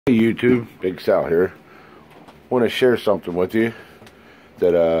Hey YouTube, Big Sal here. Want to share something with you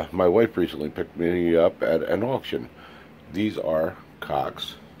that my wife recently picked me up at an auction. These are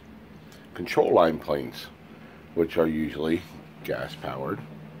Cox control line planes, which are usually gas powered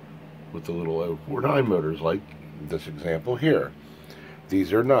with the little 049 motors like this example here.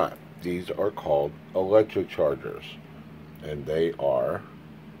 These are not. These are called electro chargers, and they are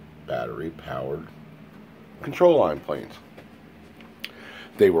battery powered control line planes.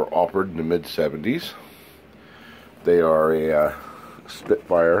 They were offered in the mid-70s. They are a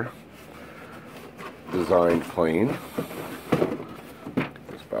Spitfire designed plane. Get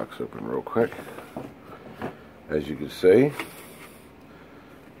this box open real quick. As you can see,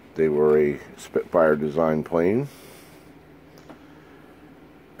 they were a Spitfire designed plane.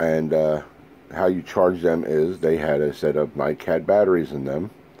 And how you charge them is they had a set of NiCad batteries in them,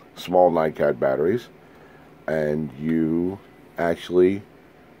 small NiCad batteries, and you actually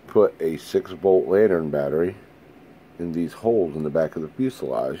put a 6-volt lantern battery in these holes in the back of the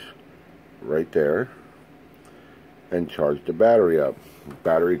fuselage right there and charge the battery up.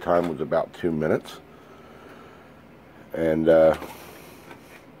 Battery time was about 2 minutes, and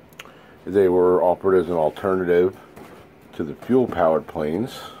they were offered as an alternative to the fuel powered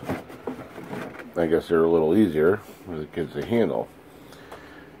planes. I guess they're a little easier for the kids to handle.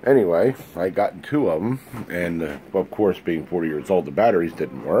 Anyway, I got 2 of them, and of course, being 40 years old, the batteries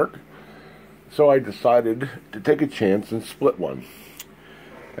didn't work. So I decided to take a chance and split one.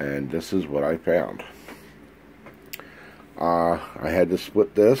 And this is what I found. I had to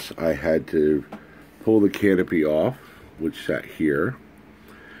split this. I had to pull the canopy off, which sat here.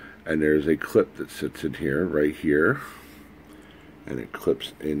 And there's a clip that sits in here, right here. And it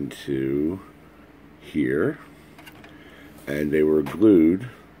clips into here. And they were glued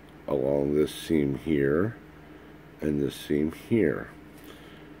along this seam here and this seam here.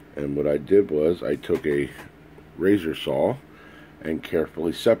 And what I did was I took a razor saw and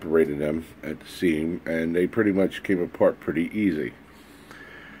carefully separated them at the seam, and they pretty much came apart pretty easy.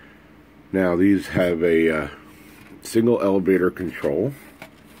 Now these have a single elevator control.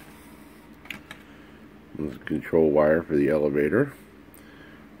 There's a control wire for the elevator.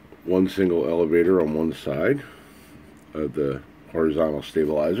 One single elevator on one side of the horizontal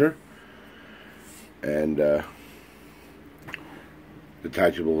stabilizer, and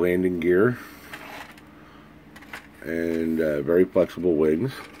detachable landing gear, and very flexible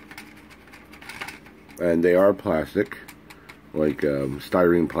wings. And they are plastic, like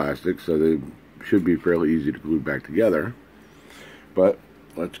styrene plastic, so they should be fairly easy to glue back together. But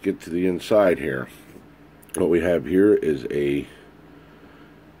let's get to the inside here. What we have here is a,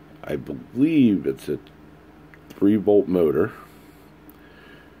 I believe it's a 3-volt motor.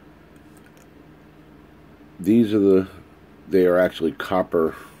 These are they are actually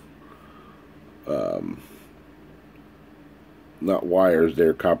copper, not wires,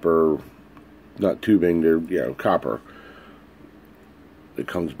 they're copper, not tubing, they're, copper. It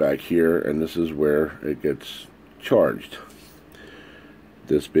comes back here, and this is where it gets charged.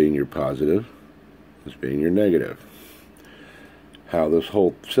 This being your positive, this being your negative. How this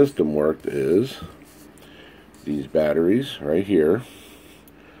whole system worked is these batteries right here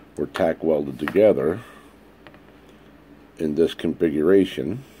were tack welded together in this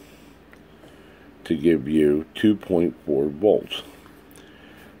configuration to give you 2.4 volts.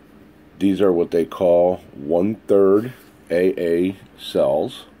 These are what they call 1/3 AA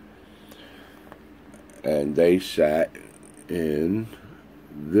cells, and they sat in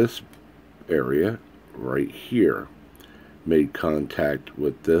this area right here, made contact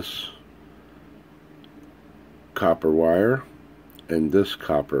with this copper wire and this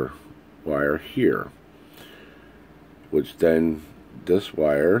copper wire here, which then this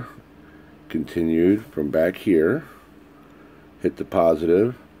wire continued from back here, hit the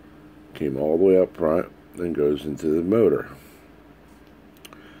positive, came all the way up front, and goes into the motor.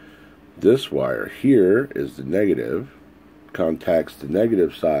 This wire here is the negative, contacts the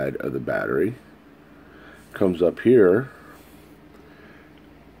negative side of the battery, comes up here,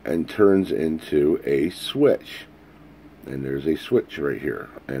 and turns into a switch. And there's a switch right here,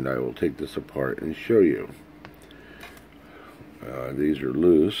 and I will take this apart and show you. These are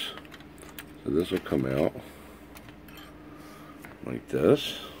loose, so this will come out like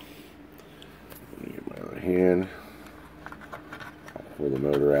this. Let me get my other hand. I'll pull the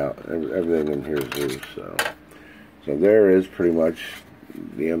motor out. Everything in here is loose, so there is pretty much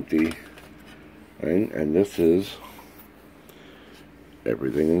the empty thing, and this is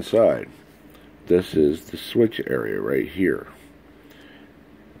everything inside. This is the switch area right here.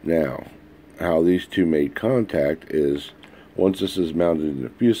 Now, how these two made contact is Once this is mounted in the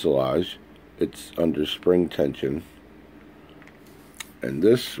fuselage, it's under spring tension, and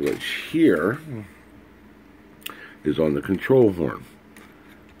this switch here is on the control horn.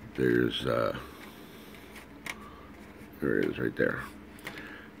 There's there it is right there.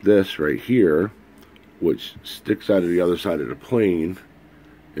 This right here, which sticks out of the other side of the plane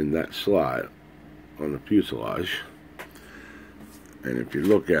in that slot on the fuselage, and if you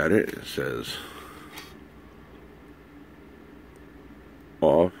look at it, it says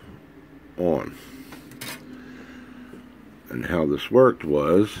off, on. And how this worked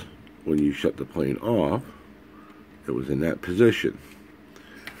was, when you shut the plane off, it was in that position.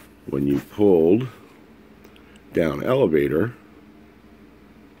 When you pulled down elevator,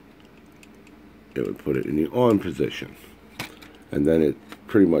 it would put it in the on position. And then it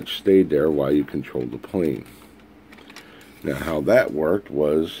pretty much stayed there while you controlled the plane. Now how that worked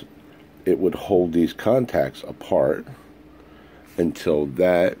was, it would hold these contacts apart until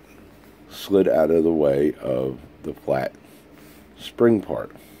that slid out of the way of the flat spring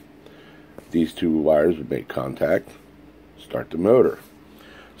part. These two wires would make contact, start the motor.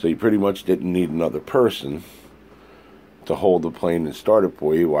 So you pretty much didn't need another person to hold the plane and start it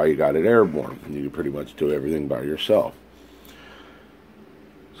for you while you got it airborne. You could pretty much do everything by yourself.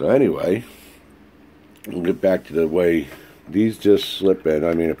 So anyway, we'll get back to the way these just slip in.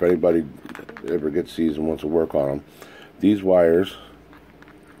 I mean, if anybody ever gets these and wants to work on them, these wires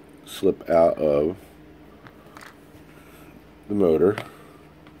slip out of the motor,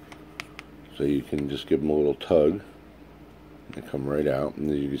 so you can just give them a little tug. They come right out,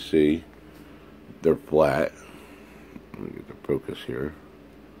 and as you can see, they're flat. Let me get the focus here.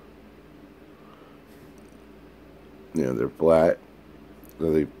 Yeah, they're flat,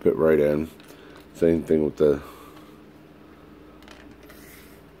 so they fit right in. Same thing with the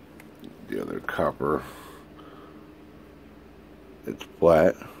other copper. It's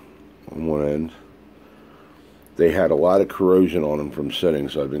flat on one end. They had a lot of corrosion on them from sitting,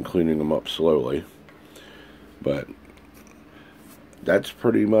 so I've been cleaning them up slowly. But that's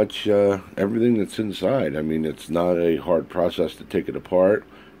pretty much everything that's inside. I mean, it's not a hard process to take it apart.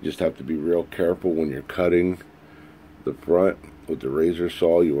 You just have to be real careful when you're cutting the front with the razor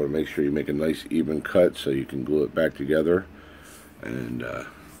saw. You want to make sure you make a nice even cut so you can glue it back together, and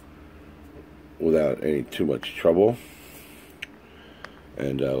without any too much trouble.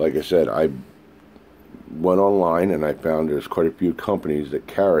 And like I said, I went online and I found there's quite a few companies that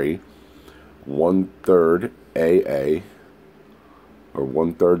carry 1/3 AA or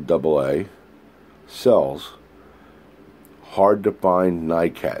 1/3 AA cells, hard to find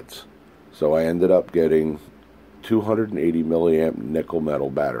NiCads. So I ended up getting 280 milliamp nickel metal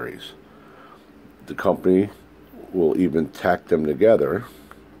batteries. The company will even tack them together,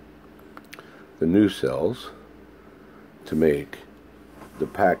 the new cells, to make the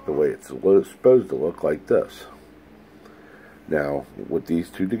pack the way it's supposed to look, like this. Now with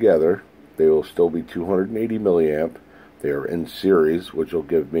these two together, they will still be 280 milliamp. They are in series, which will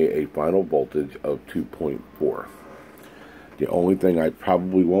give me a final voltage of 2.4. The only thing I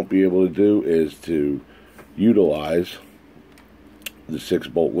probably won't be able to do is to utilize the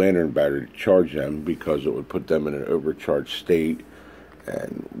 6-volt lantern battery to charge them, because it would put them in an overcharged state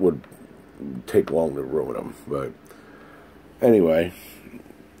and would take long to ruin them. But anyway,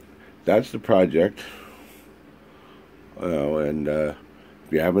 that's the project. And if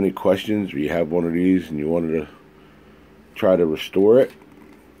you have any questions, or you have one of these and you wanted to try to restore it,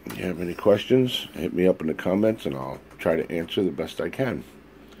 if you have any questions, hit me up in the comments and I'll try to answer the best I can.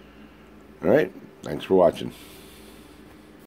 Alright, thanks for watching.